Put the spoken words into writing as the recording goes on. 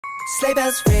Sleigh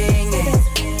bells ringing,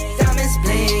 diamonds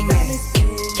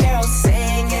blinging, carols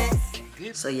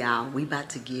singing. So y'all, we about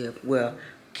to give, well,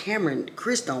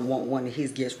 Chris don't want one of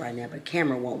his gifts right now, but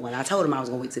Cameron want one. I told him I was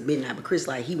gonna wait till midnight, but Chris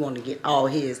like he wanted to get all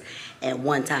his at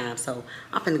one time. So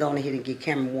I'm finna go on ahead and get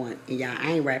Cameron one. And y'all,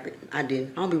 I ain't rapping. I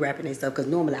don't be rapping their stuff because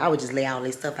normally I would just lay all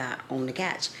this stuff out on the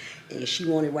couch. And she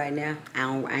want it right now. I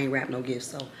ain't wrap no gifts.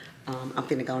 So I'm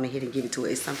finna go on ahead and give it to her.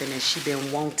 It's something that she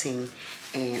been wanting,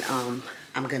 and me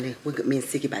and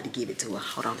Sicky about to give it to her.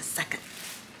 Hold on a second.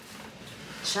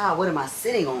 Child, what am I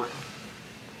sitting on?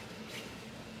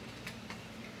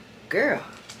 Girl.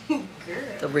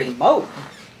 The remote.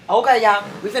 Okay, y'all.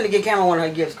 We finna get Cameron one of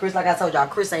her gifts. Chris, like I told y'all,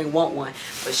 Chris ain't want one,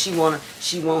 but she want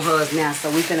hers now. So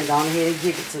we finna go on ahead and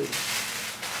give it to her.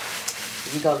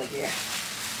 Here you go, look here.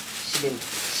 She been.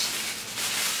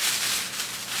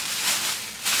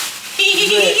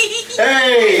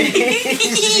 Hey!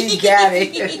 She got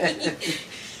it.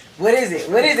 What is it?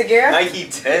 What is it, girl? Nike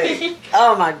tag.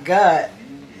 Oh my God.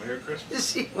 Merry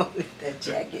Christmas. She wanted that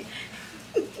jacket.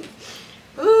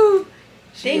 Ooh.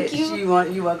 Thank you.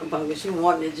 You welcome, Pumpkin. She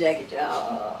wanted the jacket,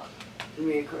 y'all.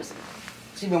 Merry Christmas.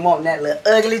 She been wanting that little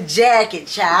ugly jacket,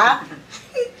 child.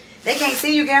 They can't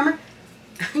see you, Cameron.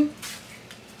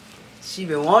 She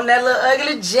been wanting that little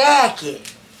ugly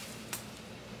jacket.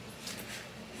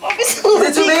 Is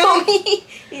it too big?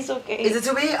 It's okay. Is it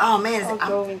too big? Oh man, I'm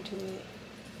going to it.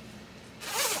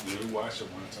 You wash it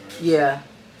one time. Yeah.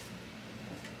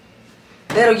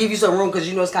 That'll give you some room because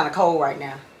you know it's kind of cold right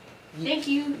now. Thank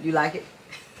you. You like it?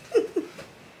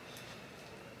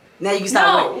 Now you can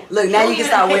start wearing, look, now you can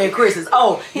start wearing Chris's.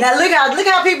 Oh, now look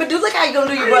how people do. Look how you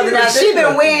gonna do your brother now. She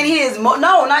been wearing his no,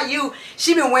 not you.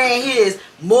 She been wearing his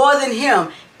more than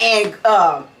him, and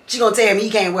she gonna tell him he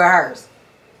can't wear hers.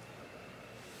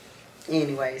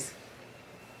 Anyways.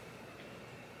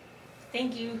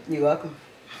 Thank you. You're welcome.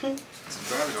 I'm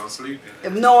probably gonna sleep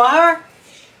in it. Knowing her.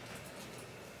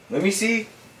 Let me see.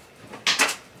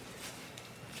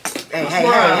 Hey.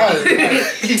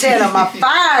 You tearing up my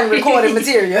fine recording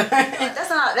material. That's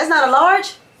not a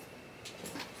large?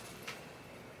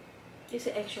 It's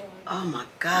an extra one. Oh my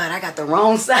God, I got the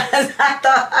wrong size. I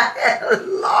thought I had a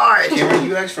large. Cameron,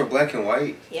 you asked for black and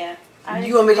white. Yeah.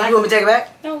 You want me to take it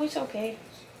back? No, it's okay.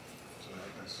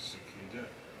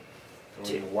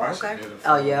 Okay.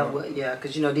 Oh yeah, well, yeah,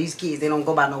 because you know these kids, they don't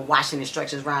go by no washing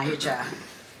instructions around here, child.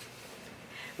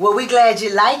 Well, we glad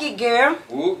you like it, girl.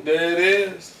 Whoop, there it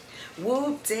is.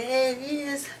 Whoop, there it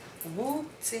is. Whoop,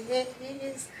 there it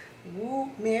is.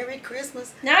 Whoop, Merry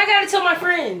Christmas. Now I gotta tell my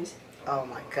friends. Oh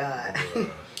my God.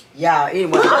 Y'all,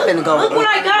 anyway, I'm gonna go. Look what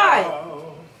I got.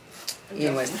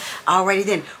 Anyways, alrighty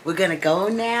then, we're gonna go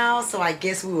now. So I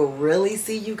guess we will really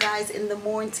see you guys in the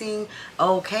morning.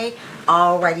 Okay,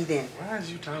 alrighty then. Why is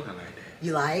you talking like that?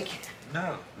 You like?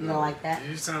 No. You don't like that?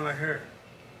 You sound like her.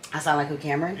 I sound like who,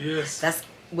 Cameron? Yes. That's,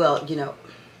 well, you know,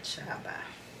 shut up.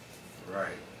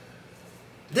 Right.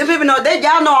 Them people know,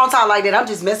 y'all know I don't talk like that. I'm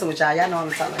just messing with y'all. Y'all know I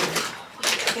don't talk like that.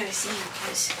 I gotta see you,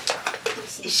 Chris.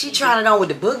 Is she trying it on with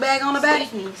the book bag on the back?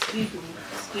 Excuse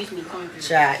me.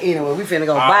 Child, anyway, we finna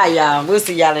go. Bye, y'all. We'll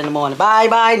see y'all in the morning.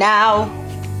 Bye now.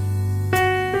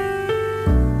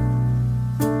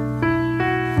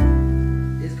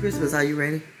 It's Christmas. Are you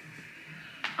ready?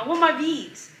 I want my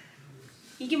beads.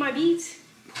 You get my beads?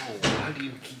 Oh, why do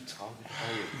you keep talking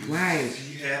about it? Right.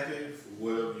 Be happy for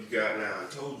whatever you got now. I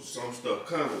told you some stuff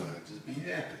coming. Like, just be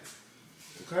happy.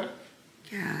 Okay?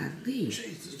 Golly.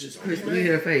 Jesus, just Chris, look at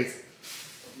her face.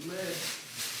 man.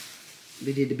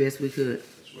 We did the best we could.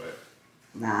 That's right.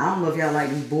 Nah, I don't know if y'all like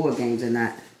these board games or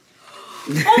not.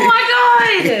 Oh my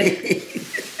God!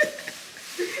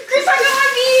 Chris, I got my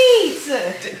beads!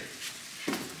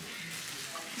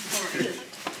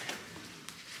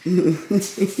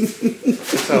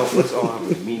 Let's all have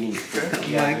a meeting. Oh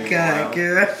my God,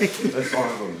 girl. Let's all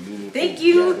have a meeting. Thank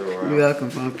you. You're welcome,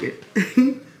 Pumpkin.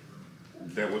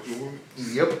 Is that what you want?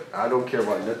 Yep. I don't care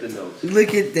about nothing else.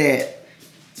 Look at that.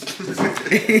 Okay,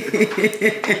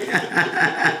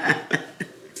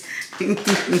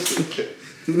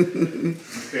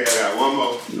 I got one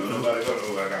more. No, nobody go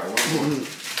nowhere. I got one more.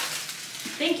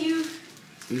 Thank you.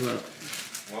 You welcome.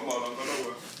 One more, don't go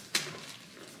nowhere.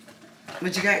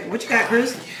 What you got,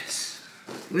 Chris? Yes.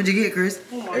 What'd you get, Chris?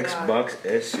 Oh my God. Xbox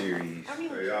S Series.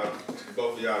 Hey, y'all,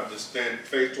 both of y'all just stand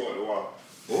face toward the wall.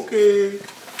 Okay.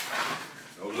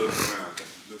 Don't look around.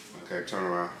 Okay, turn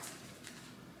around.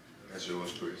 That's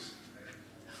yours, Chris.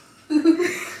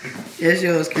 That's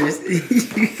yours, Chris.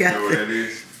 You You know got what it. that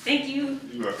is? Thank you.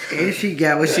 You are. And she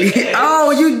got what she.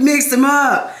 Oh, you mixed them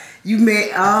up. You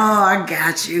made. Oh, I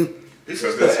got you. This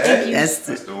is the X.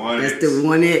 That's the one. That's the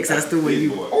 1X. That's the one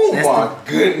you. Oh my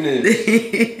goodness.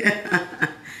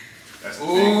 That's the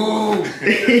big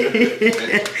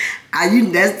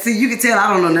boy. See, you can tell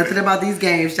I don't know nothing about these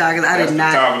games, child, because I That's did the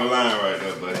not. top of the line right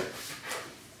there, buddy.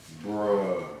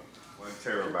 Bruh. 1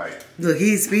 terabyte. Look,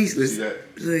 he's speechless. See that?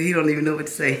 Look, he don't even know what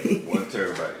to say. 1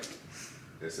 terabyte.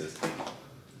 This is.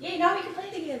 Yeah, now we can play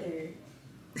together.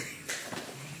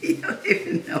 He don't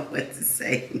even know what to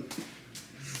say.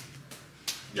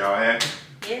 Y'all happy?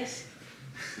 Yes.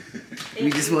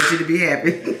 We just want you to be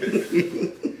happy.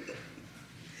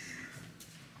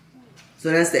 So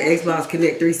that's the Xbox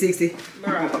Connect 360.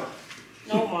 Bro.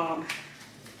 No, Mom.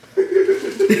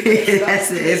 That's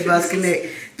the Xbox Connect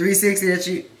 360 that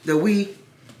the Wii,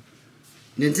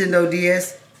 Nintendo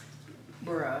DS.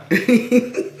 Bruh.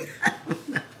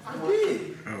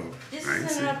 Oh. This I ain't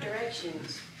is see. enough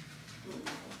directions.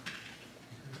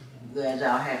 Glad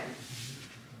y'all happy.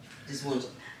 Just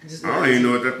I don't even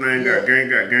know what that thing got.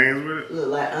 Got games with it. Look,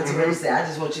 like Auntie Ray said, I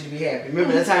just want you to be happy.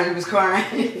 Remember that time you was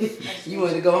crying? You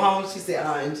wanted to go home? She said,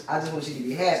 I just want you to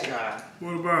be happy.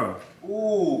 What about?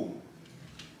 Ooh.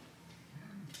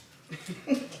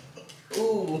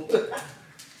 Ooh.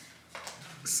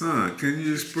 Son, can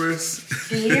you express?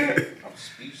 Can you hear it? I'm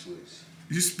speechless.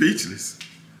 You speechless.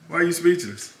 Why are you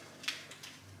speechless?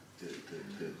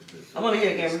 I want to hear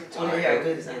it, Cameron. I want to hear how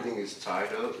good it sounds. Everything is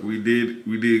tied up. We did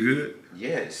good?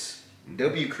 Yes.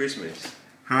 W Christmas.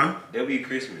 Huh? W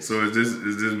Christmas. So is this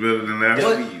better than last?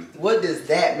 W. What does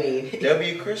that mean?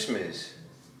 W Christmas.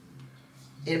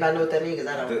 Anybody know what that means? Because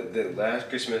I don't. The last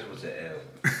Christmas was an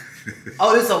L.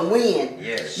 Oh, this a win.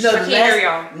 Yes. No, I can't hear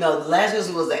y'all. No, the last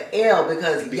one was an L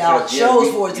because y'all Because, yeah, chose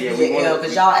we- for it to yeah, be we an wanted- L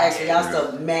because y'all asked for y'all Yeah.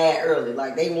 stuff mad early.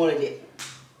 Like they wanted it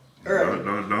early.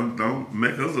 Don't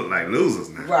make us look like losers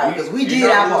now. Right, because we You're did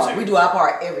not our part. losing. We do our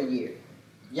part every year.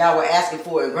 Y'all were asking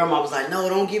for it. Grandma was like, "No,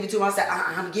 don't give it to them." I said,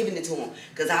 "I'm giving it to them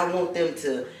because I want them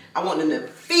to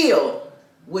feel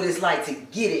what it's like to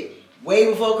get it way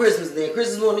before Christmas. Then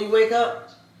Christmas morning you wake up,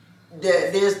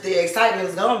 the excitement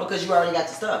is gone because you already got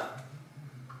the stuff."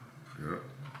 Yeah.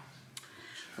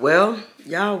 Well,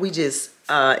 y'all, we just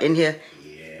in here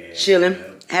chilling,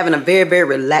 having a very, very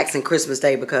relaxing Christmas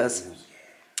day because,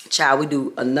 child, we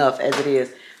do enough as it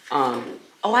is.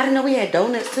 Oh, I didn't know we had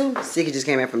donuts too. Siggy just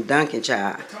came back from Dunkin',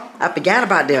 child. I forgot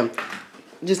about them.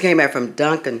 Just came back from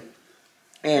Dunkin',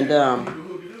 and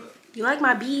You like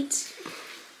my beads?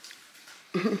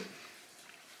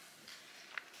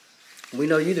 we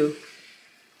know you do.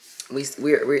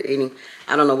 We're eating.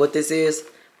 I don't know what this is.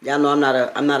 Y'all know I'm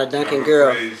not a Dunkin'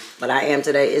 girl, but I am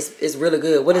today. It's really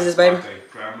good. What is this, baby?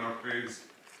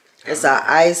 It's a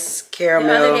ice caramel.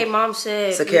 The other day, Mom said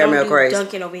It's a we caramel don't do craze.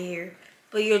 Dunkin' over here,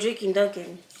 but you're drinking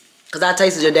Dunkin'. Cause I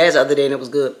tasted your dad's the other day and it was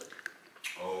good.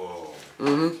 Oh.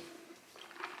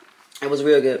 It was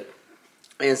real good.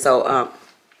 And so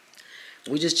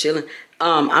we just chilling.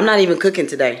 I'm not even cooking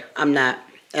today. I'm not,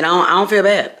 and I don't feel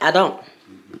bad. I don't.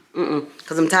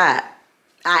 Cause I'm tired.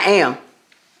 I am.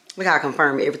 We gotta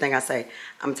confirm everything I say.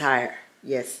 I'm tired.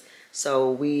 Yes.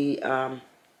 So we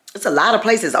it's a lot of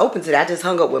places open today. I just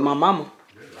hung up with my mama.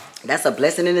 That's a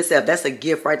blessing in itself. That's a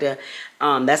gift right there.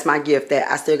 That's my gift that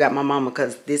I still got my mama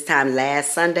because this time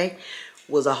last Sunday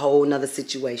was a whole nother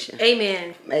situation.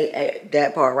 Amen.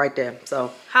 That part right there.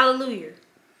 So Hallelujah.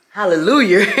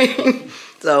 hallelujah.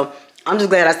 So I'm just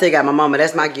glad I still got my mama.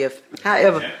 That's my gift.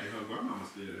 However,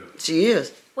 she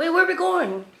is. Wait, where we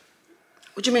going?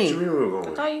 What you mean?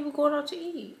 I thought you were going out to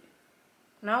eat.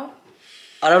 No?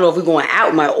 I don't know if we're going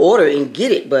out my order and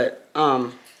get it, but I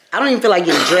don't even feel like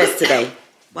getting dressed today.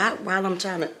 While I'm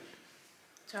trying to.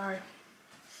 Sorry.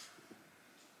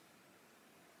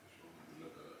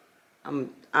 I'm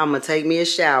gonna take me a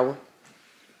shower,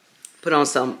 put on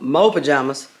some more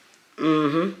pajamas,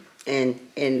 and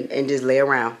just lay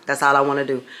around. That's all I want to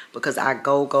do because I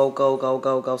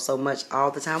go so much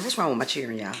all the time. What's wrong with my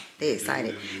cheering, y'all? They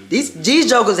excited. These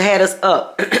jokers had us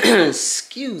up.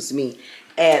 Excuse me.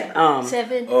 At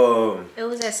 7. It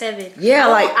was at 7. yeah,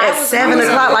 like I at was 7 awake.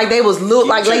 o'clock, like they was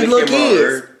like little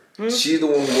kids. She's the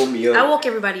one who woke me up. I woke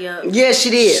everybody up. Yeah, she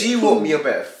did. She woke me up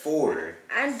at 4.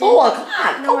 I did. 4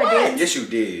 o'clock. No, I didn't. Yes, you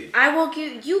did. I woke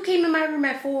you. You came in my room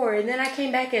at 4, and then I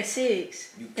came back at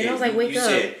 6. And I was like, "Wake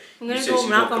up! I'm gonna go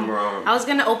knock on." I was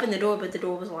gonna open the door, but the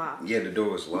door was locked. Yeah, the door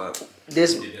was locked.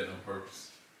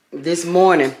 This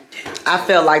morning, I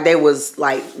felt like they was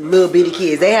like little bitty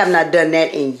kids. They have not done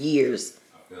that in years.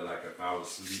 I feel like if I was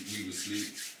asleep, we would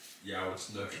sleep, y'all would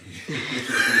snuck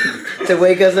in. To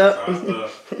wake us up.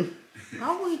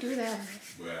 Why would we do that?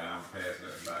 Well, I'm past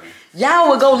everybody. Y'all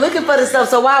would go looking for the stuff,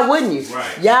 so why wouldn't you?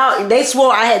 Right. Y'all, they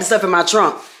swore I had the stuff in my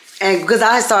trunk. And because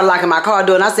I started locking my car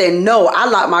door, and I said, no, I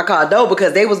locked my car door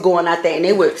because they was going out there and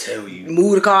they would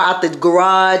move the car out the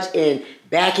garage and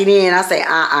back it in. I say,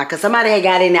 because somebody had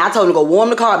got in there. I told them to go warm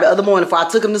the car up the other morning before I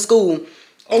took him to school.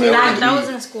 And then that was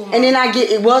in school. And then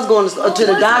it was going to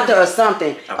the doctor or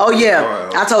something. Oh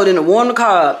yeah, I told him to warm the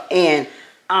car up, and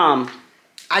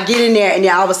I get in there, and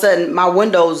then all of a sudden my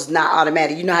window's not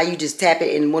automatic. You know how you just tap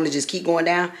it and the window just keep going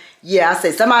down? Yeah, I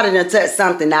said somebody done touched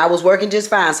something. Now I was working just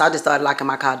fine, so I just started locking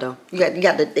my car door. You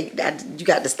got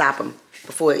to stop them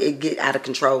before it get out of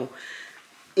control.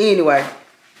 Anyway,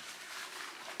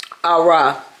 all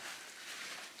right,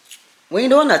 we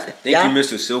ain't doing nothing. Thank you,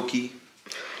 Mr. Silky,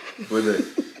 for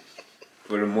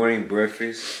the morning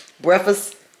breakfast.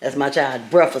 Breakfast, that's my child.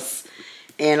 Breakfast,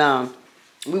 and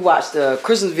we watched the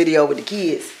Christmas video with the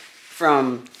kids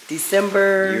from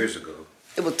December. Years ago.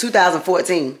 It was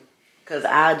 2014. Cause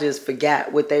I just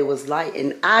forgot what they was like,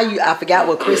 and I forgot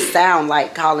what Chris sound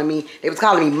like calling me. They was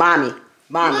calling me mommy,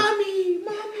 mommy. Mommy,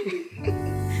 mommy.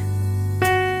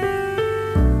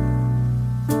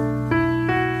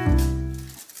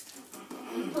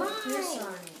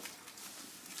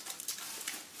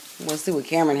 Let's see what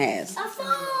Cameron has. A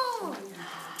phone.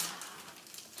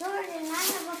 Jordan,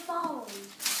 I have a phone.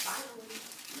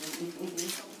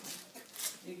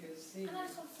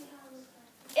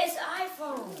 It's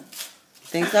iPhone.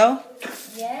 Think so?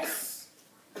 Yes.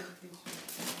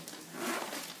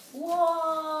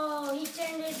 Whoa, he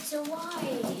turned it to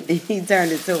white. He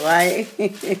turned it to white.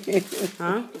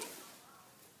 Huh?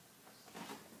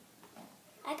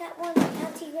 I got one of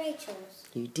Auntie Rachel's.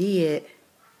 You did.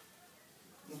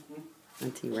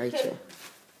 Auntie Rachel.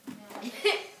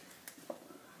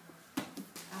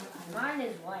 Mine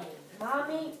is white.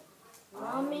 Mommy.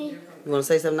 You want to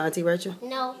say something to Auntie Rachel?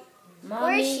 No. Mommy.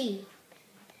 Where is she?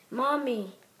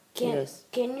 Mommy. Can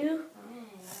you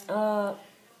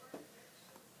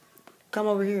come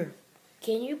over here.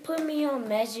 Can you put me on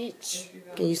message?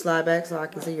 Can you slide back so I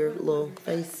can see your little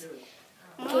face?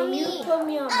 Can you put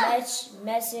me on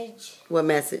message? What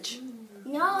message?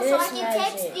 No, so I can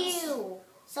text you.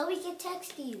 So we can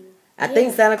text you. I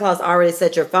think Santa Claus already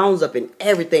set your phones up and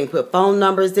everything. Put phone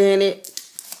numbers in it.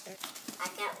 I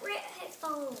got red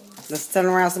headphones. Let's turn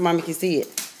around so Mommy can see it.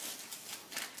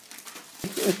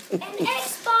 An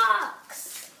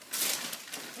Xbox.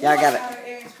 Y'all got it.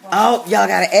 Oh, y'all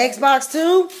got an Xbox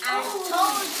too? I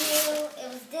told you it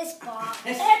was this box.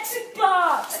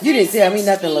 Xbox. You didn't tell me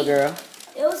nothing, little girl.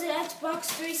 It was an Xbox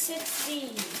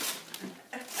 360.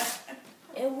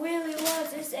 It really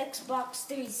was. It's Xbox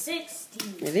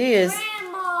 360. It is.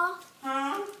 Grandma.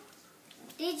 Huh?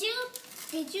 Did you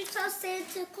tell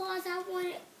Santa Claus I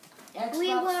wanted? We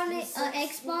wanted an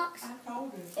Xbox. I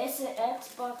told him. It's an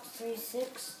Xbox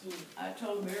 360. I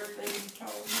told him everything you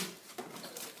told me.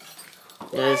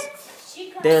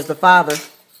 There's the father.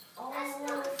 Oh,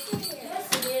 yes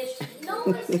it is. No,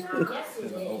 it's not. Yes it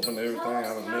is. Open everything out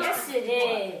of this. Yes it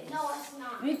is. No, it's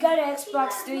not. We got an Xbox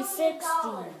 360.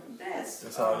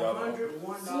 That's all y'all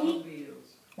 $101 bills.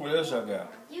 What else y'all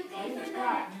got? You got You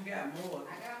got more.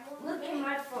 Look at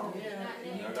my phone.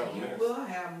 You will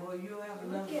have more. You'll have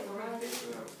enough.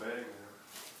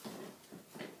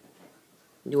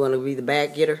 You want to be the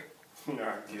bag getter? I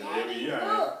get every year.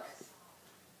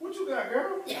 What you got,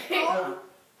 girl?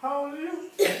 How old are you?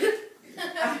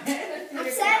 I'm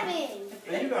 7.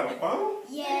 And you got a phone?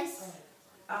 Yes.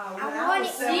 When I was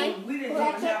 7, we didn't even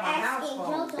have a house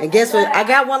phone. And guess what? I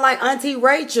got one like Auntie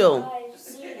Rachel.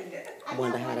 I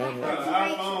wonder how that You got works. an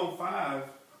iPhone 5.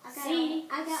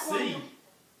 I got C. one.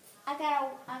 I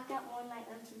got one like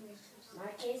Auntie Rachel's.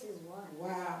 My case is 1.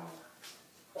 Wow.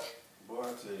 Boy, I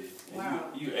tell you. And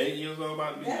Wow. you 8 years old,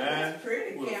 about to be 9 That's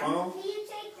pretty, with a Cam. phone? Can you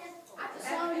take this?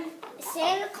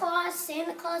 Santa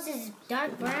Claus is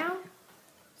dark brown.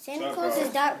 Santa Claus is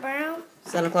dark brown.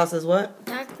 Santa Claus is what?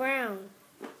 Dark brown.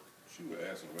 She was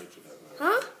asking Rachel that.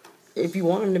 Huh? If you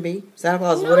want him to be. Santa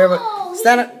Claus, No, whatever. he's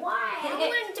Santa. white. I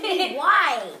want him to be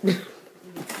white.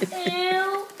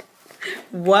 Ew.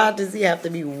 Why does he have to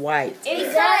be white?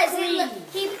 Because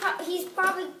he's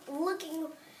probably looking.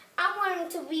 I want him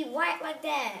to be white like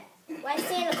that, like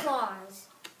Santa Claus.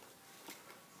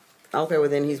 Okay, well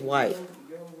then he's white.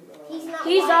 He's not.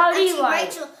 He's white. Already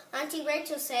white. Auntie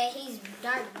Rachel said he's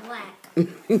dark black.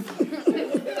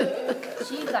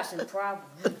 She got some problems.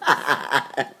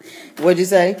 What'd you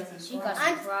say? She got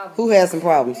some problems. Who has some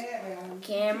problems?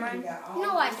 Cameron?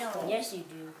 No, I don't. Yes, you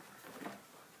do.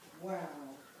 Wow.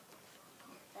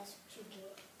 That's what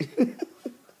you get.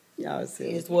 Y'all see.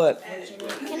 It's what?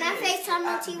 Can I FaceTime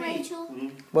Auntie Rachel?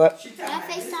 What? Can I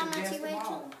FaceTime Auntie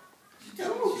Rachel?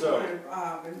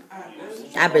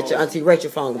 I bet your Auntie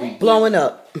Rachel phone will be blowing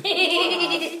up.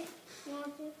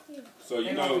 So you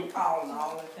They know, be calling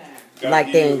all the time.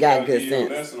 Like they ain't got good sense.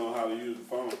 Lesson on how to use the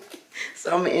phone.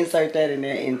 So I'm gonna insert that in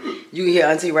there, and you can hear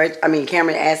Auntie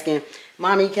Cameron asking,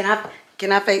 "Mommy, can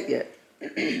I fake it?"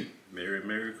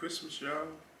 Merry Christmas, y'all.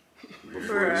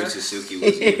 Before Mrs. Silky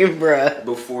was even, bruh.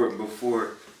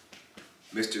 Before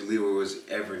Mr. Leroy was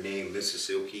ever named Mrs.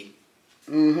 Silky.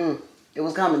 It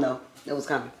was coming though. It was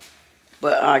coming.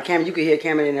 But Cameron, you could hear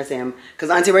Cameron in there saying, because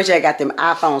Auntie Rachel had got them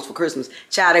iPhones for Christmas.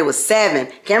 Child, they was 7.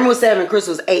 Cameron was 7. Chris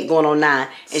was 8, going on 9.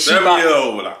 And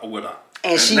 7-year-old with an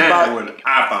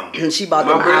iPhone. And she bought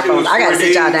them iPhones. I gotta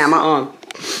sit y'all down. My arm.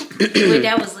 Wait,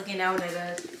 that was looking out at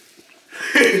us.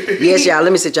 Yes, y'all.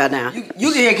 Let me sit y'all down.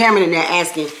 You can hear Cameron in there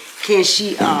asking, can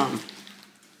she,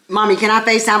 Mommy, can I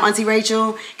FaceTime Auntie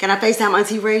Rachel? Can I FaceTime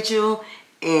Auntie Rachel?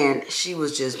 And she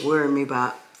was just worrying me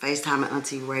about FaceTiming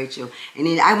Auntie Rachel. And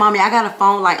then, Mommy, I got a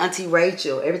phone like Auntie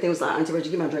Rachel. Everything was like, Auntie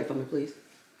Rachel, give me a drink for me, please.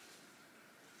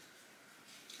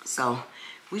 So,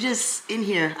 we just in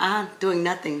here. I'm doing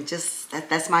nothing. Just,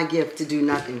 that's my gift, to do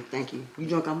nothing. Thank you. You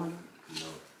drunk, Amanda?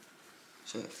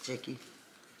 No. Check you.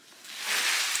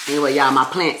 Anyway, y'all, my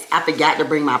plants. I forgot to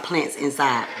bring my plants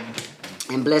inside.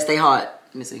 And bless their heart.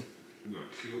 Let me see.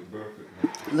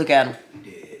 Look at them.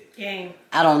 Dang.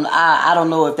 I don't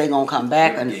know if they're gonna come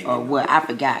back or what. I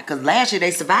forgot. Cause last year they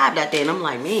survived out there, and I'm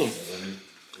like, man,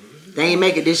 they ain't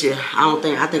make it this year. I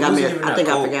think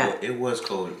I forgot. It was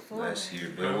cold last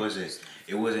year, but it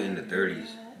wasn't in the 30s.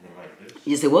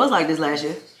 Yes, it was like this last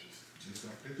year.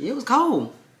 It was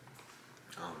cold.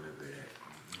 I don't remember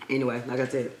that. Anyway, like I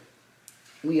said,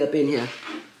 we up in here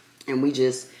and we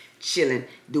just chilling,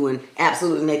 doing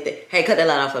absolutely nothing. Hey, cut that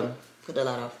light off for me. Cut that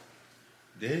light off.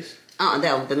 This?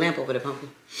 That was the lamp over there, pumpkin.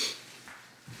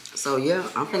 So yeah,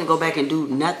 I'm finna go back and do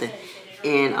nothing,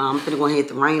 and I'm finna go ahead and hit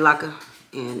the rain locker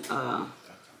and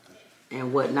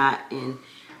whatnot, and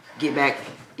get back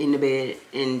in the bed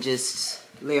and just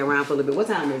lay around for a little bit. What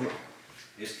time is it?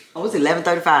 It's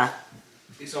 11:35.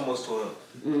 It's almost 12.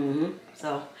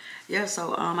 So yeah,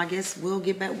 so I guess we'll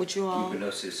get back with you all. We've been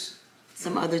up since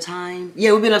some other time.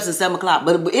 Yeah, we've been up since 7 o'clock,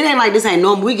 but it ain't like this ain't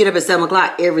normal. We get up at 7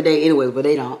 o'clock every day anyway, but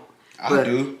they don't. I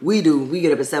do. We do. We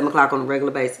get up at 7 o'clock on a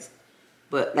regular basis.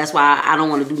 But that's why I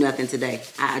don't want to do nothing today.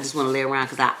 I just want to lay around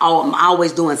because I'm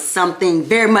always doing something,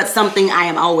 very much something I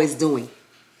am always doing.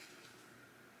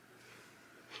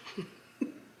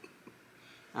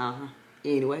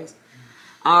 Anyways.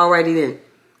 Alrighty then.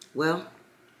 Well,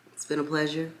 it's been a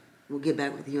pleasure. We'll get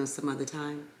back with you on some other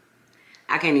time.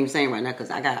 I can't even sing right now because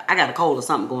I got a cold or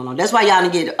something going on. That's why y'all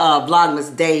didn't get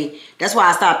Vlogmas Day. That's why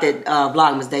I stopped at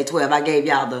Vlogmas Day 12. I gave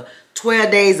y'all the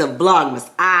 12 days of Vlogmas.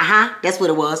 That's what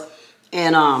it was.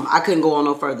 And I couldn't go on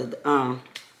no further.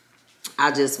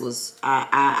 I just was,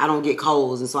 I don't get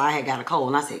colds. And so I had got a cold.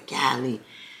 And I said, golly,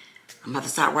 I'm about to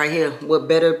stop right here. What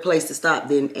better place to stop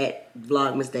than at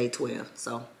Vlogmas Day 12.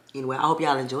 So anyway, I hope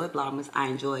y'all enjoyed Vlogmas. I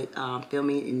enjoyed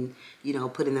filming and, you know,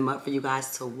 putting them up for you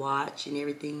guys to watch and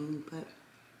everything. But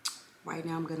right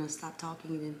now I'm going to stop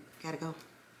talking and gotta go.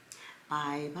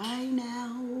 Bye-bye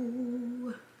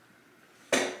now.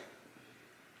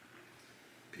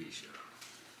 peace, y'all.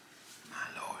 My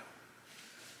Lord.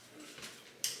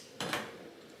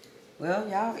 Well,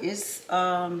 y'all, it's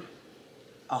a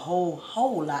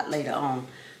whole lot later on.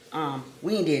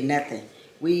 We ain't did nothing.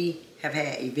 We have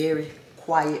had a very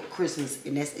quiet Christmas,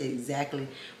 and that's exactly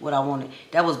what I wanted.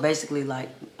 That was basically like,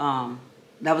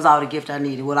 that was all the gift I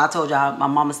needed. Well, I told y'all my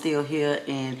mama's still here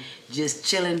and just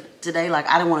chilling today. Like,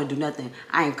 I didn't want to do nothing.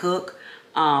 I ain't cook.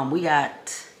 We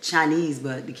got Chinese,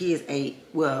 but the kids ate.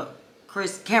 Well,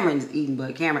 Cameron's eating,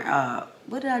 but Cameron,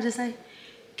 what did I just say?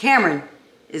 Cameron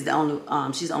is the only,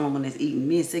 she's the only one that's eating.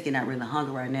 Me and Sicky not really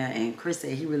hungry right now, and Chris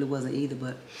said he really wasn't either,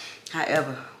 but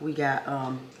however, we got,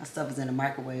 our stuff is in the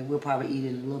microwave. We'll probably eat it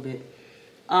in a little bit.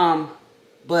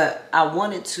 But I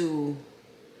wanted to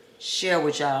share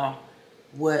with y'all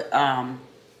what,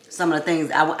 some of the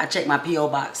things, I checked my P.O.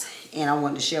 box, and I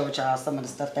wanted to share with y'all some of the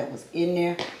stuff that was in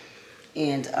there.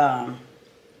 And,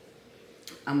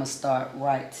 I'm gonna start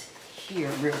right here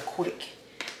real quick.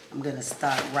 I'm gonna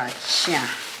start right here.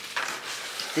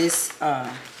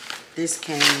 This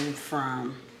came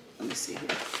from, let me see here.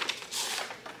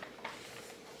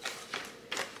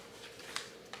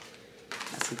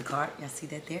 Y'all see the card? Y'all see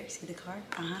that there? See the card?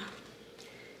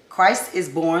 Christ is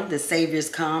born, the Savior's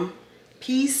come.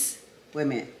 Peace, wait a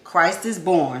minute. Christ is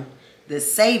born, the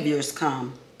Savior's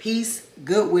come. Peace,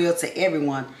 goodwill to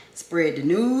everyone. Spread the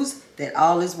news that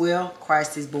all is well.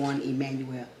 Christ is born,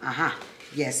 Emmanuel.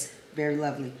 Yes, very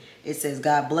lovely. It says,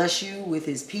 God bless you with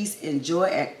his peace and joy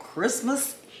at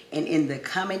Christmas and in the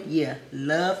coming year.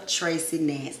 Love, Tracy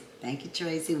Nance. Thank you,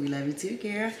 Tracy. We love you too,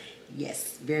 girl.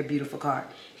 Yes, very beautiful card.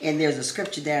 And there's a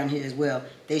scripture down here as well.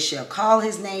 They shall call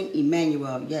his name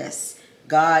Emmanuel. Yes,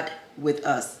 God with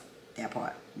us. That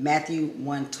part. Matthew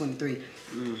 1:23.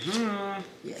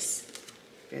 Yes,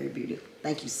 very beautiful.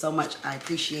 Thank you so much. I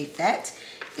appreciate that.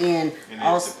 And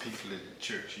also, as the people in the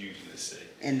church usually say,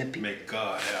 and may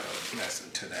God have a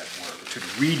blessing to that word, to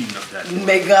the reading of that word.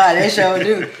 May God, they sure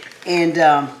do.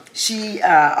 And she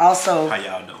also. How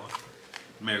y'all doing?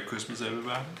 Merry Christmas,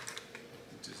 everybody.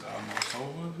 It's almost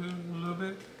over here a little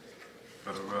bit,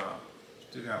 but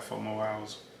still got 4 more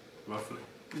hours, roughly.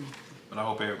 But I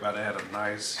hope everybody had a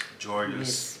nice,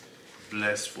 joyous,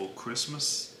 blessful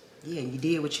Christmas. Yeah, and you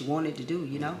did what you wanted to do,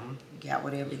 you know. You got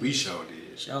whatever. We sure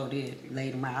did. Sure did. You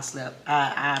laid around, I slept.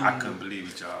 I couldn't believe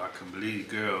it, y'all. I couldn't believe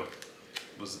the girl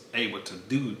was able to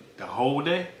do the whole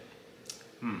day.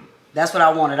 That's what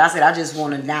I wanted. I said, I just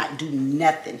want to not do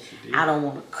nothing. I don't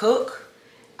want to cook.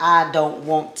 I don't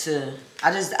want to,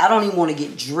 I don't even want to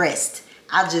get dressed.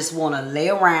 I just want to lay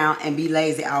around and be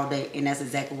lazy all day. And that's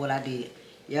exactly what I did.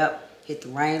 Yep. Hit the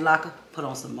rain locker, put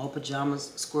on some more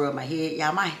pajamas, scrub my head.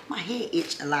 Y'all, my head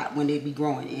itch a lot when they be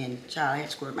growing. And child, I had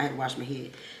to scrub, I had to wash my head.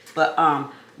 But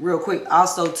real quick,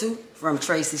 also too, from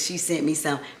Tracy, she sent me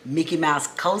some Mickey Mouse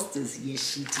coasters.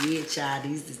 Yes, she did, child.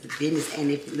 These is the business. And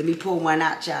let me pull one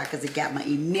out, child, because it got my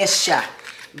initial.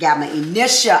 Got my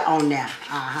initial on there.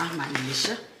 My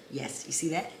initial. Yes, you see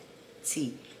that?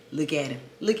 T. Look at him.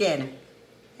 Look at him.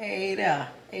 Hey there.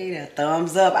 Hey there.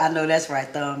 Thumbs up. I know that's right.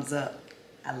 Thumbs up.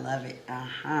 I love it.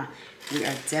 We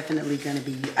are definitely gonna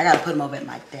be. I gotta put them over at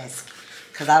my desk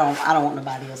because I don't want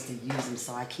nobody else to use them,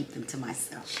 so I keep them to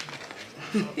myself.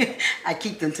 I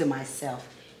keep them to myself.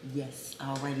 Yes.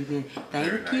 Alrighty then.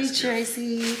 Thank you,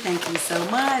 Tracy. Thank you so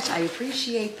much. I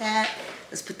appreciate that.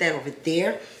 Let's put that over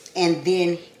there, and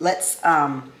then let's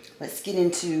get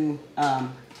into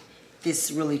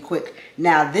this really quick.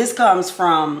 Now this comes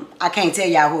from, I can't tell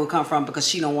y'all who it come from because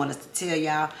she don't want us to tell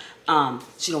y'all.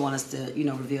 She don't want us to, you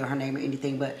know, reveal her name or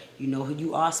anything, but you know who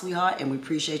you are, sweetheart, and we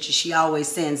appreciate you. She always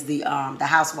sends the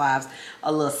housewives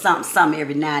a little something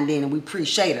every now and then, and we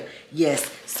appreciate her.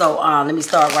 Yes. So let me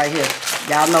start right here.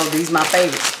 Y'all know these my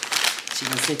favorites. She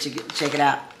gonna send you, check it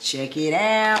out. Check it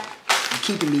out. You're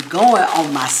keeping me going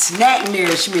on my snack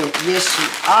nourishment. Yes, you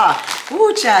are.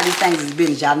 Ooh, child, these things is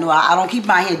business. Y'all know I don't keep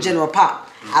my here in general pop.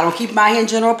 I don't keep my here in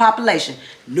general population.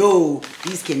 No,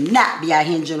 these cannot be out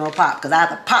here in general pop because I have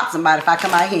to pop somebody if I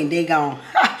come out here and they gone.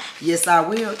 Yes, I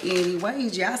will.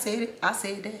 Anyways, yeah, I said it. I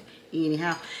said that.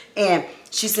 Anyhow. And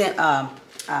she sent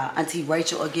Auntie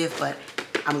Rachel a gift, but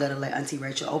I'm going to let Auntie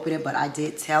Rachel open it. But I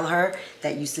did tell her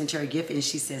that you sent her a gift, and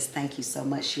she says thank you so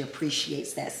much. She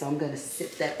appreciates that. So I'm going to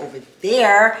sit that over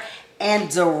there.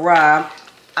 And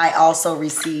I also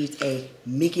received a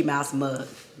Mickey Mouse mug.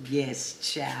 Yes,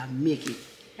 child, Mickey.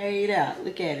 Hey there,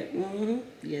 look at it.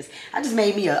 Yes, I just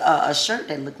made me a shirt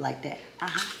that looked like that.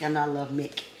 Y'all know I love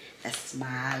Mickey. That's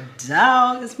my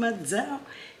dog. That's my dog.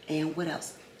 And what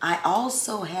else? I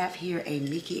also have here a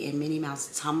Mickey and Minnie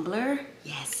Mouse tumbler.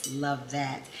 Yes, love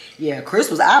that. Yeah, Chris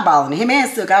was eyeballing him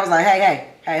and Silk. I was like,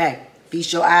 hey,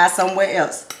 feast your eyes somewhere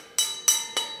else.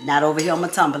 Not over here on my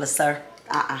tumbler, sir.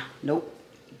 Nope.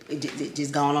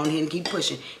 Just going on here and keep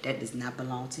pushing. That does not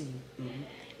belong to you.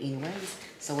 Anyways,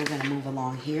 so we're gonna move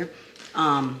along here.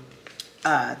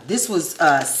 This was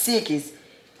Sicky's,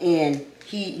 and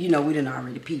he, you know, we didn't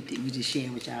already peeped it. We just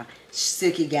sharing with y'all.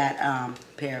 Sicky got a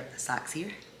pair of socks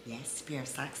here. Yes, pair of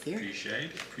socks here. Appreciate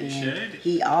it. Appreciate it.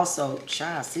 He also,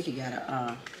 child, Sicky got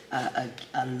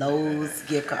a Lowe's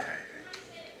gift card.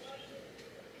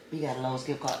 He got a Lowe's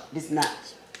gift card. This not.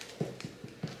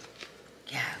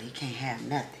 Golly, you can't have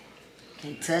nothing.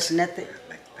 Can't touch nothing.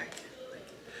 Thank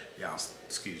you. Y'all,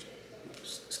 excuse me.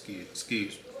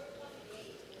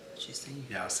 Just saying.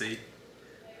 Y'all see?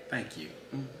 Thank you.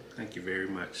 Thank you very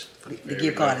much. For the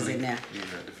gift card is in there. Yeah,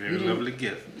 the very lovely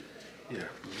gift. Yeah.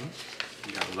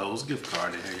 You got a Lowe's gift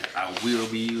card in here. I will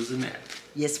be using that.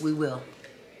 Yes, we will.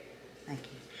 Thank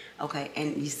you. Okay,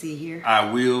 and you see here?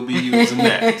 I will be using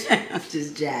that. I'm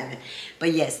just jiving.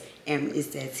 But yes, and it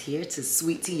says here to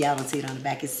sweet tea. Y'all don't see it on the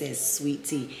back. It says sweet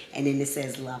tea. And then it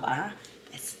says love.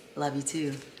 That's love you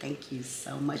too. Thank you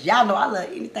so much. Y'all know I love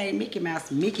anything Mickey Mouse.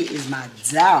 Mickey is my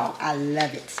dog. I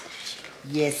love it.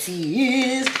 Yes,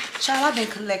 he is. Child, I've been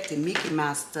collecting Mickey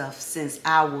Mouse stuff since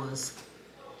I was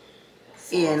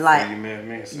in like,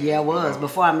 yeah, it was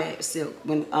before I met Silk.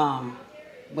 When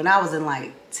I was in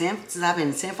like 10th, since I've been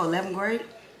in 10th or 11th grade,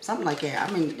 something like that.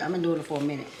 I've been doing it for a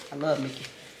minute. I love Mickey.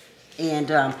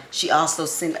 And she also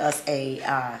sent us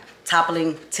a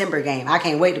toppling timber game. I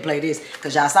can't wait to play this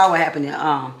because y'all saw what happened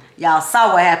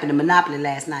in Monopoly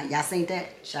last night. Y'all seen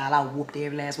that? Child, I whooped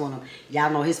every last one of them. Y'all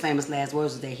know his famous last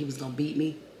words was that he was gonna beat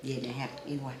me. Yeah, it didn't happen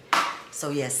anyway. So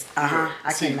yes, I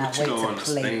cannot wait to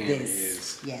play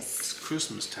this. Yes. It's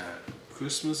Christmas time.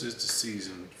 Christmas is the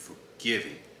season for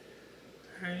giving.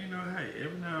 Hey,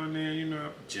 every now and then,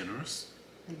 I'm generous.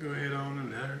 Go ahead on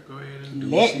and let her go ahead and do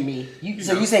it.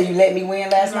 So you say you let me win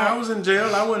last night? I was in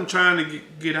jail. I wasn't trying to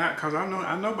get out because I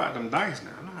know about them dice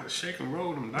now. I know how to shake and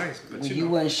roll them dice. But you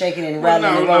wasn't shaking and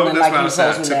rattling and rolling like you were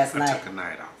supposed to last night. I took a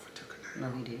night off. No,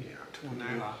 he didn't. Yeah, I took a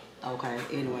night off. Okay.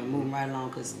 Anyway, moving right along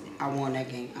because I won that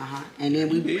game. And then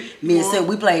me and Seth,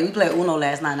 we played Uno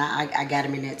last night. And I got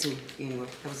him in that too. Anyway,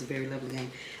 that was a very lovely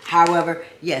game. However,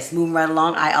 yes, moving right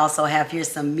along. I also have here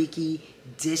some Mickey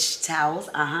dish towels.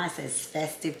 It says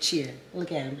festive cheer.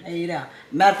 Look at him. Hey, there.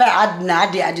 Matter of fact,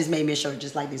 I did. I just made me a shirt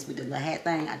just like this with the little hat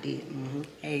thing. I did.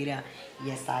 Hey, there.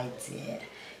 Yes, I did.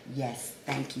 Yes,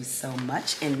 thank you so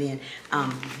much. And then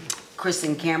Chris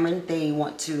and Cameron,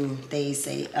 they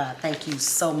say thank you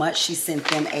so much. She sent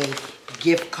them a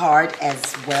gift card as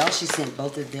well. She sent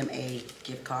both of them a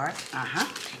gift card.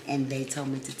 And they told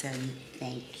me to tell you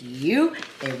thank you.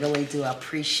 They really do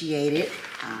appreciate it.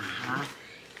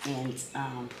 And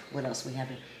what else we have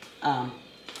here? And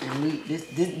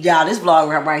this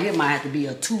vlog right here might have to be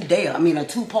a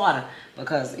two-parter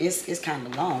because it's kind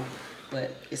of long,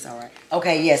 but it's all right.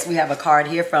 Okay, yes, we have a card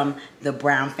here from the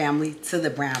Brown family to the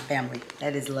Brown family.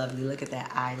 That is lovely. Look at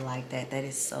that. I like that. That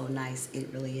is so nice. It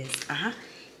really is.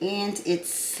 And it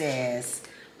says,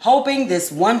 hoping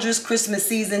this wondrous Christmas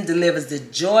season delivers the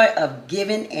joy of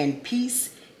giving and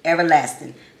peace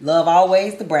everlasting. Love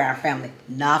always, the Brown family.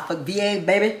 Norfolk, VA,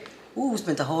 baby. Ooh,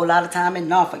 spent a whole lot of time in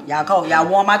Norfolk. Y'all cold? Y'all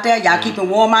warm out there? Y'all keeping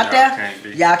warm out there?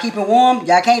 Y'all keeping warm?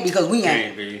 Y'all can't because we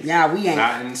ain't. Yeah, we ain't.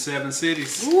 Not in 7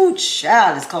 cities. Ooh,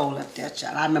 child, it's cold up there,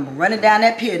 child. I remember running down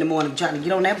that pier in the morning trying to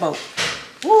get on that boat.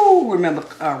 Ooh, remember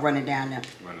running down there.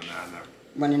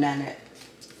 Running down there.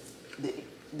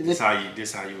 This how you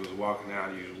was walking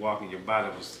out. You was walking. Your body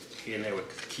was here and there would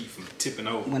keep from tipping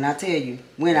over. When I tell you,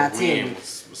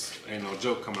 ain't no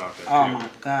joke coming out there. Oh my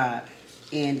God!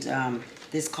 And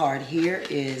this card here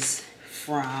is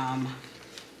from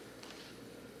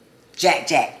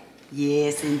Jack.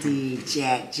 Yes, indeed,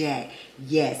 Jack.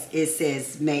 Yes, it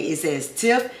says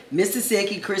Tiff, Mr.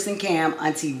 Silky, Chris and Cam,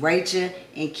 Auntie Rachel,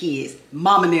 and kids.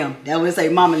 Mama and them. That would say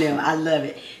Mama and them. I love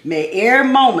it. May every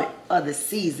moment of the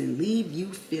season leave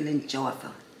you feeling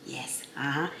joyful. Yes.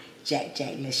 Jack.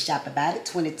 Let's shop about it.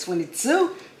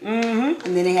 2022. And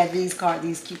then they have these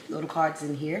cute little cards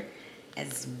in here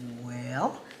as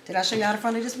well. Did I show y'all the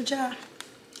front of this with y'all?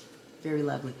 Very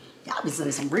lovely. Y'all be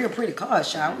sending some real pretty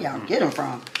cards, y'all. Where y'all get them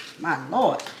from? My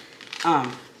Lord.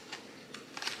 And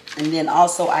then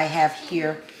also I have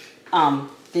here,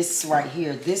 this right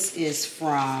here. This is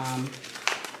from,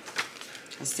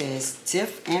 it says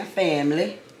Tiff and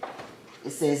Family.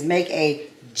 It says make a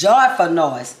joyful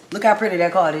noise. Look how pretty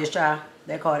that card is, child.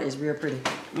 That card is real pretty.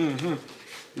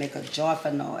 Make a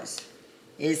joyful noise.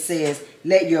 It says,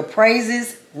 let your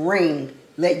praises ring.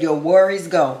 Let your worries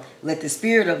go. Let the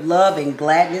spirit of love and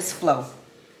gladness flow.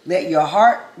 Let your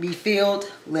heart be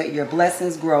filled. Let your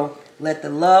blessings grow. Let the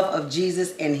love of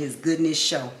Jesus and his goodness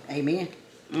show. Amen.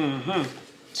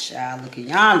 Child, look at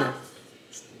yonder.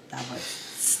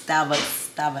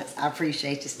 Starbucks. I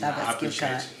appreciate you, Starbucks gift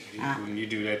card. When you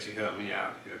do that, you help me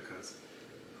out here, because,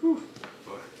 boy,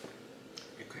 go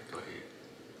ahead.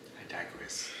 I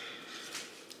digress.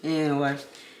 Anyway,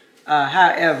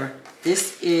 however,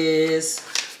 this is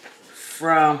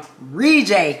from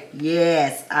Rejay.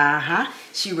 Yes,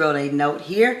 She wrote a note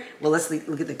here. Well, let's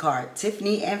look at the card.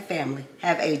 Tiffany and family,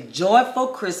 have a joyful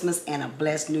Christmas and a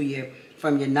blessed New Year.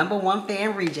 From your #1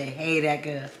 fan, Rejay. Hey, that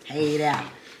girl. Hey, that.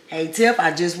 Hey, Tiff,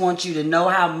 I just want you to know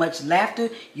how much laughter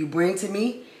you bring to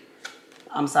me.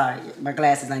 I'm sorry, my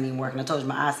glasses ain't even working. I told you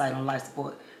my eyesight on life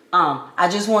support. I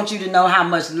just want you to know how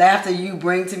much laughter you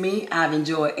bring to me. I've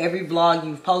enjoyed every vlog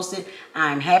you've posted.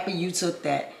 I'm happy you took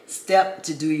that step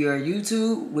to do your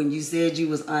YouTube when you said you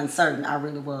was uncertain. I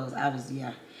really was.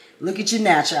 Yeah. Look at you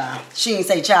now, child. She didn't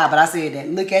say child, but I said that.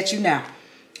 Look at you now.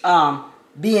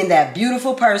 Being that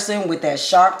beautiful person with that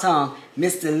sharp tongue.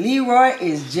 Mr. Leroy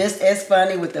is just as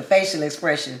funny with the facial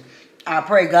expression. I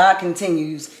pray God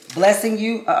continues blessing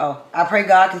you. I pray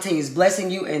God continues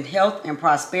blessing you in health and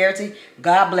prosperity.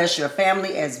 God bless your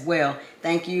family as well.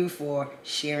 Thank you for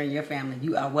sharing your family.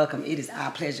 You are welcome. It is our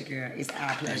pleasure, girl. It's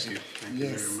our pleasure. Thank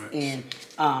you very much. And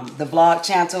the vlog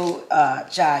channel,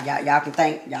 child, y'all can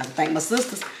thank my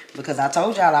sisters because I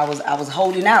told y'all I was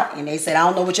holding out, and they said, I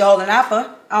don't know what you're holding out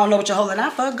for. I don't know what you're holding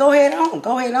out for. Go ahead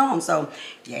on. So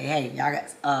yeah, hey, y'all got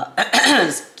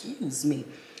excuse me,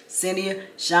 Cynthia,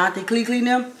 Shanti, Clee,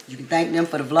 them. You can thank them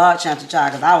for the vlog, Shanti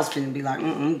Child, because I was finna be like,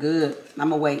 good.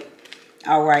 I'ma wait.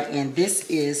 All right, and this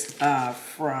is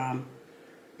from,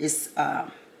 it's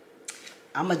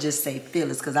I'ma just say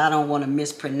Phyllis, because I don't want to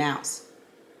mispronounce.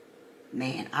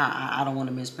 Man, I don't want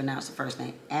to mispronounce the first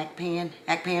name.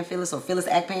 Akpan Phyllis, or Phyllis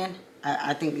Akpan.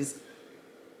 I think it's.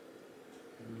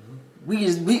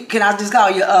 Can I just call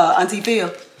you Auntie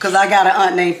Phil? Because I got an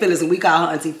aunt named Phyllis and we call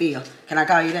her Auntie Phil. Can I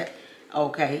call you that?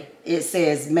 Okay. It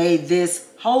says, may this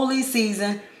holy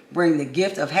season bring the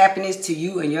gift of happiness to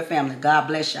you and your family. God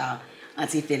bless y'all,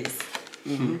 Auntie Phyllis.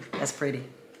 That's pretty.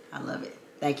 I love it.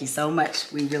 Thank you so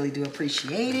much. We really do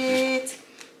appreciate it.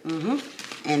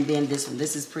 And then this one.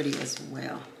 This is pretty as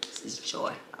well. This is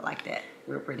Joy. I like that.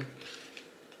 Real pretty.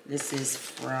 This is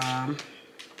from...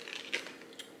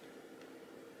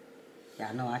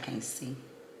 Y'all know I can't see.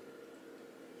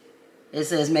 It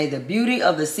says, may the beauty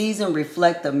of the season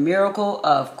reflect the miracle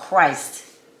of Christ.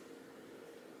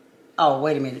 Oh,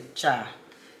 wait a minute, child.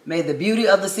 May the beauty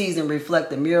of the season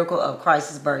reflect the miracle of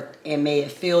Christ's birth, and may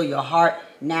it fill your heart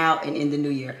now and in the new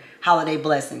year. Holiday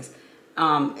blessings.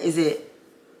 Is it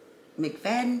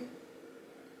McFadden?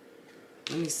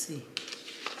 Let me see.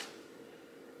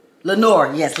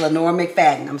 Lenore. Yes, Lenore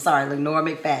McFadden. I'm sorry, Lenore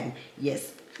McFadden.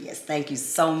 Yes. Thank you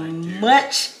so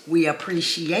much. We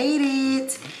appreciate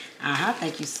it.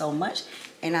 Thank you so much.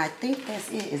 And I think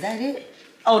that's it. Is that it?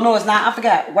 Oh, no, it's not. I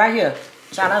forgot. Right here.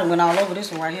 Child, I went all over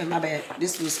this one right here. My bad.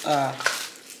 This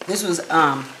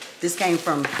came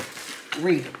from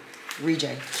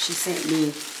J. She sent me,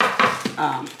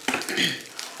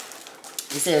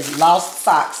 it says lost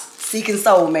socks, seeking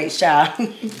soulmates, child,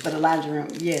 for the laundry room.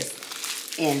 Yes.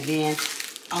 And then,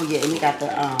 oh yeah, and it got the,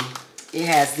 it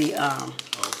has the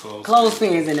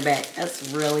clothespins in the back.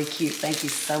 That's really cute. Thank you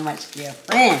so much, dear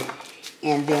friend.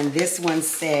 And then this one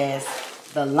says,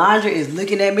 the laundry is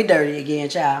looking at me dirty again,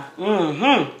 child.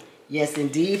 Yes,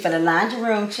 indeed, for the laundry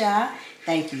room, child.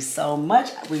 Thank you so much.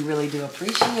 We really do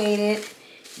appreciate it.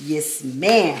 Yes,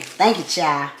 ma'am. Thank you,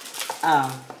 child.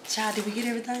 Child, did we get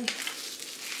everything?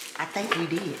 I think we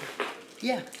did.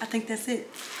 Yeah, I think that's it.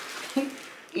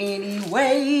 Anyways.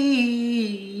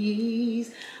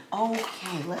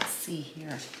 Okay, let's see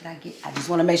here. I just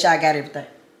want to make sure I got everything.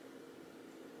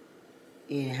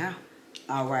 Yeah.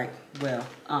 All right. Well,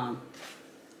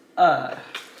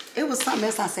 it was something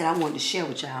else I said I wanted to share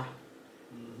with y'all.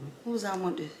 It was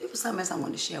something else I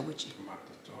wanted to share with you.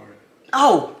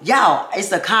 Oh, y'all,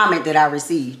 it's a comment that I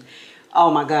received.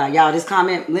 Oh my God, y'all, this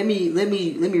comment, let me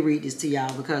read this to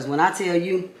y'all, because when I tell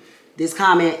you this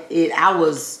comment, I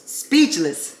was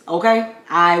speechless, okay?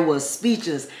 I was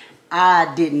speechless.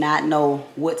 I did not know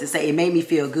what to say. It made me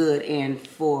feel good, and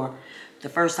for the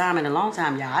first time in a long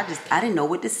time, y'all, I didn't know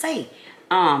what to say.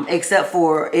 Except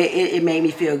for it made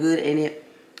me feel good, and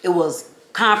it was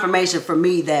confirmation for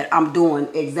me that I'm doing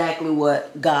exactly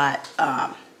what God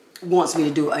wants me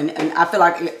to do, and I feel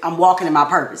like I'm walking in my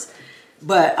purpose.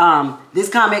 But this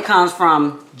comment comes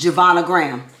from Giovanna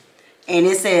Graham, and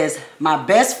it says, my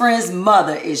best friend's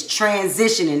mother is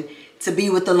transitioning to be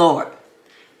with the Lord,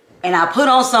 and I put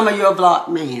on some of your vlog,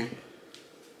 man.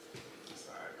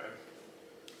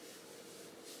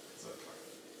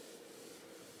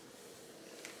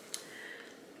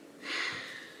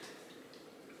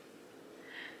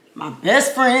 My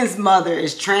best friend's mother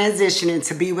is transitioning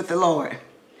to be with the Lord.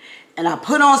 And I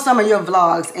put on some of your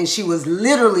vlogs, and she was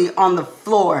literally on the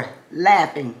floor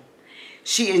laughing.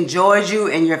 She enjoyed you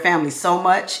and your family so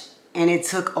much, and it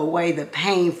took away the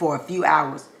pain for a few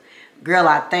hours. Girl,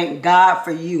 I thank God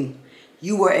for you.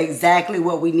 You were exactly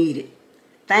what we needed.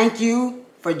 Thank you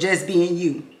for just being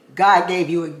you. God gave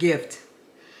you a gift.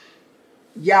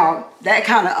 Y'all, that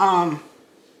kind of,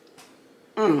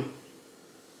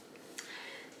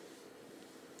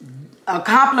 a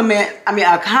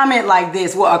compliment like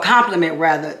this, well, a compliment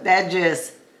rather, that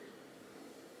just,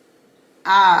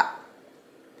 I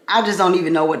just don't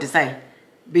even know what to say,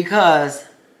 because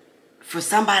for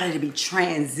somebody to be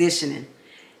transitioning,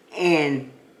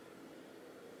 and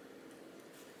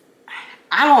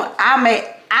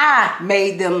I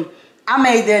made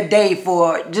their day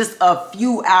for just a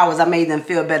few hours. I made them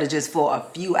feel better just for a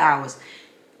few hours,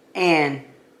 and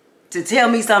to tell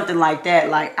me something like that,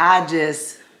 like I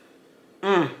just,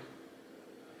 I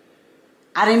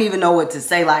didn't even know what to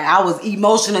say. Like, I was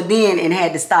emotional then and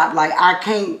had to stop. Like, I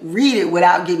can't read it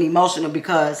without getting emotional,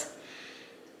 because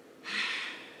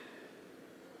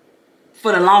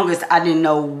for the longest, I didn't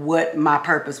know what my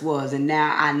purpose was, and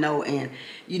now I know. And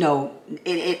you know,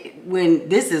 when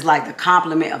this is like the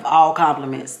compliment of all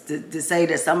compliments, to say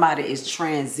that somebody is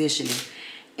transitioning,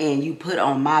 and you put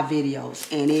on my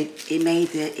videos, and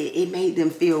it made them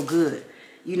feel good.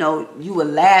 You know, you were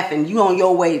laughing, you on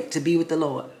your way to be with the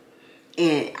Lord,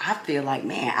 and I feel like,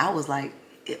 man, I was like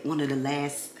one of the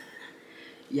last.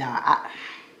 Yeah,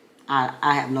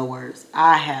 I have no words.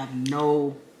 I have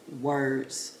no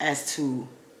words as to,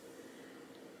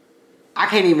 I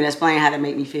can't even explain how that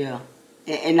made me feel,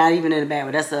 and not even in a bad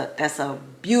way. That's a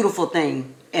beautiful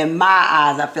thing in my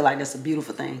eyes. I feel like that's a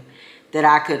beautiful thing that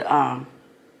I could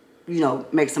you know,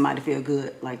 make somebody feel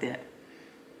good like that.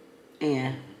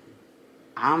 And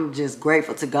I'm just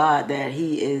grateful to God that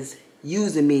He is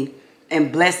using me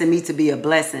and blessing me to be a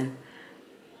blessing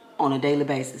on a daily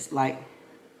basis. Like,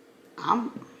 I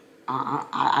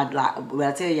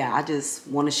tell y'all, I just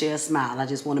want to share a smile. I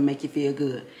just want to make you feel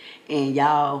good. And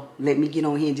y'all let me get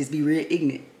on here and just be real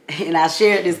ignorant. And I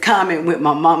shared this comment with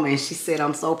my mama, and she said,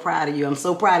 I'm so proud of you. I'm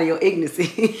so proud of your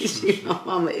ignorancy. My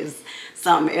mama is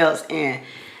something else. And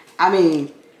I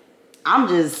mean, I'm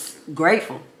just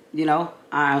grateful, you know.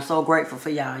 I'm so grateful for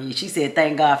y'all. She said,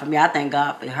 thank God for me. I thank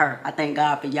God for her. I thank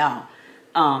God for y'all.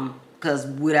 Because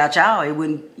without y'all, it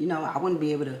wouldn't, you know, I wouldn't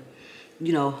be able to,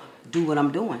 you know, do what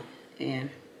I'm doing. And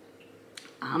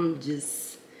I'm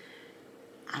just,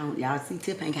 y'all see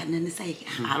Tip ain't got nothing to say.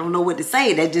 I don't know what to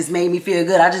say. That just made me feel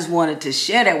good. I just wanted to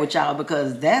share that with y'all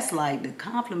because that's like the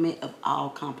compliment of all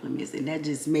compliments. And that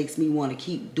just makes me want to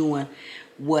keep doing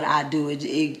what I do. It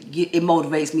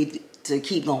motivates me to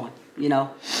keep going, you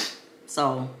know.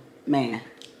 So, man,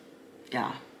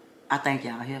 y'all, I thank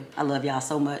y'all here. I love y'all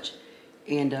so much.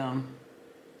 And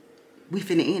we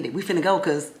finna end it. We finna go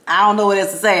because I don't know what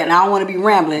else to say, and I don't want to be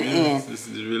rambling. And this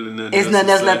is really nothing. It's nothing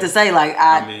else left to say. Like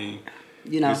I mean,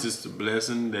 you know, it's just a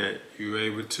blessing that you're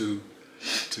able to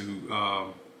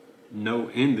know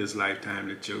in this lifetime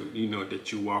that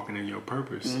that you're walking in your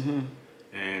purpose,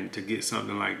 and to get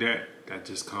something like that, that's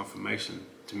just confirmation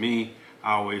to me.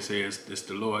 I always say it's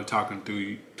the Lord talking to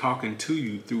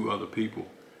you through other people,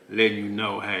 letting you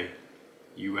know, hey,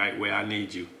 you right where I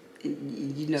need you.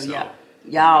 You know, so,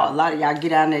 y'all, a lot of y'all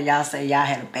get out there, y'all say y'all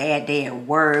had a bad day at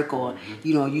work, or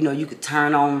you know, you could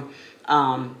turn on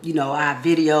you know, our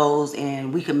videos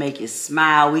and we could make you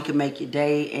smile, we could make your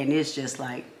day, and it's just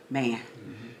like, man,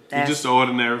 that's just an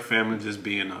ordinary family, just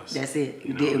being us. That's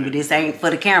it. This ain't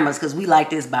for the cameras, because we like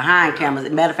this behind cameras.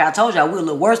 Matter of fact, I told y'all we're a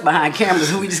little worse behind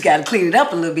cameras, we just got to clean it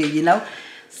up a little bit, you know.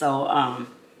 So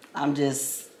I'm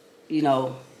just, you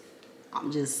know,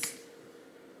 I'm just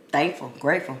thankful,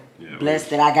 grateful, blessed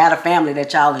that I got a family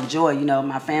that y'all enjoy. You know,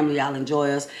 my family, y'all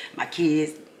enjoy us, my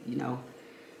kids, you know,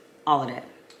 all of that.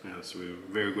 Yes, we're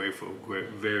very grateful,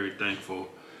 very thankful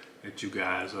that you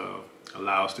guys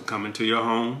allow us to come into your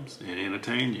homes and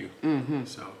entertain you.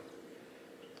 So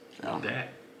that.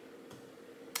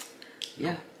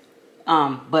 Yeah.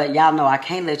 But y'all know I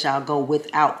can't let y'all go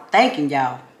without thanking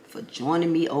y'all for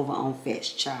joining me over on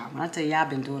Fetch, child. When I tell y'all I've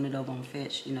been doing it over on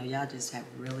Fetch, you know, y'all just have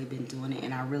really been doing it,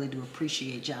 and I really do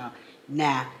appreciate y'all.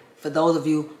 Now, for those of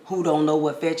you who don't know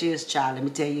what Fetch is, child, let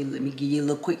me give you a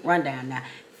little quick rundown now.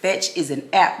 Fetch is an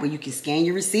app where you can scan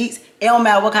your receipts. It don't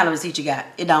matter what kind of receipt you got.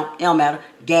 It don't matter.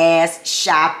 Gas,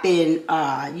 shopping,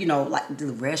 you know, like the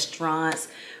restaurants,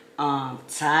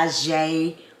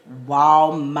 Tajay,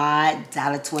 Walmart,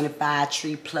 $1.25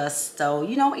 Tree Plus store,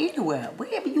 you know, anywhere.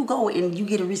 Wherever you go and you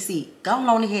get a receipt, go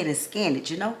on ahead and scan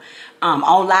it, you know.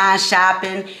 Online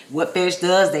shopping, what Fetch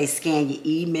does, they scan your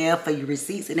email for your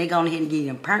receipts, and they go ahead and give you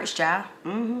them perks, child.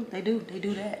 They do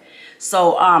that.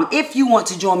 So if you want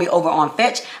to join me over on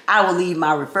Fetch, I will leave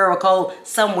my referral code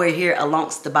somewhere here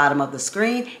alongst the bottom of the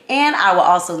screen, and I will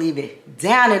also leave it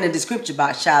down in the description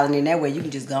box, child, and in that way you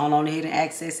can just go on ahead and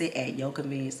access it at your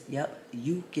convenience. Yep,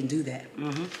 you can do that.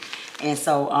 And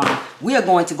so we are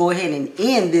going to go ahead and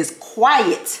end this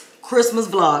quiet Christmas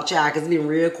vlog, child, because it's been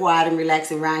real quiet and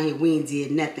relaxing around here. We ain't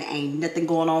did nothing. Ain't nothing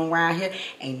going on around here.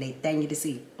 Ain't nothing to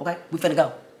see. Okay, we finna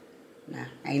go. Nah,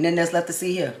 ain't nothing else left to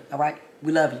see here. All right,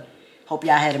 we love you. Hope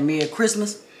y'all had a Merry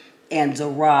Christmas, and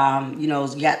you know,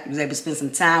 was able to spend some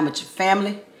time with your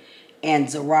family. And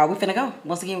we finna go.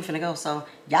 Once again, we finna go. So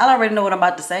y'all already know what I'm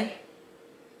about to say.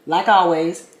 Like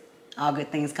always, all good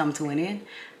things come to an end.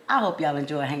 I hope y'all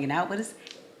enjoy hanging out with us.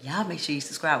 Y'all make sure you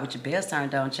subscribe with your bells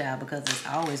turned on, child, because there's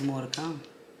always more to come.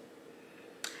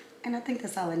 And I think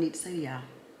that's all I need to say to y'all.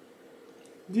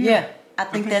 Yeah, I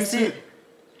think that's it.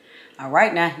 All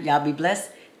right, now, y'all be blessed.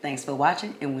 Thanks for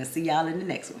watching, and we'll see y'all in the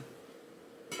next one.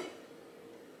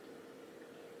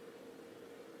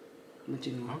 What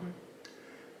you doing? Okay.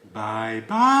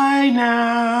 Bye-bye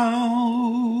now.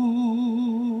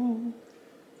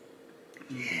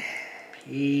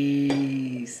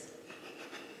 Peace.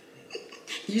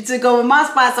 You took over my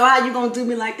spot, so how you gonna do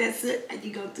me like that, sir? How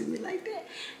you gonna do me like that?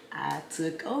 I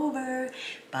took over.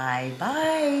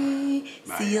 Bye-bye.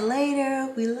 See you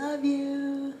later. We love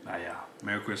you. Bye, y'all.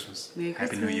 Merry Christmas. Merry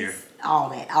Christmas. Happy New Year. All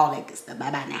that good stuff.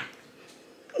 Bye-bye now.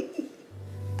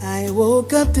 I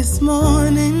woke up this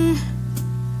morning,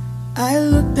 I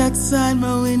looked outside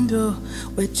my window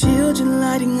where children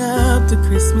lighting up the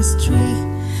Christmas tree,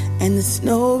 and the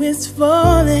snow is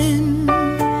falling.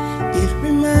 It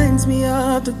reminds me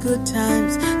of the good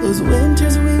times, those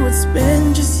winters we would spend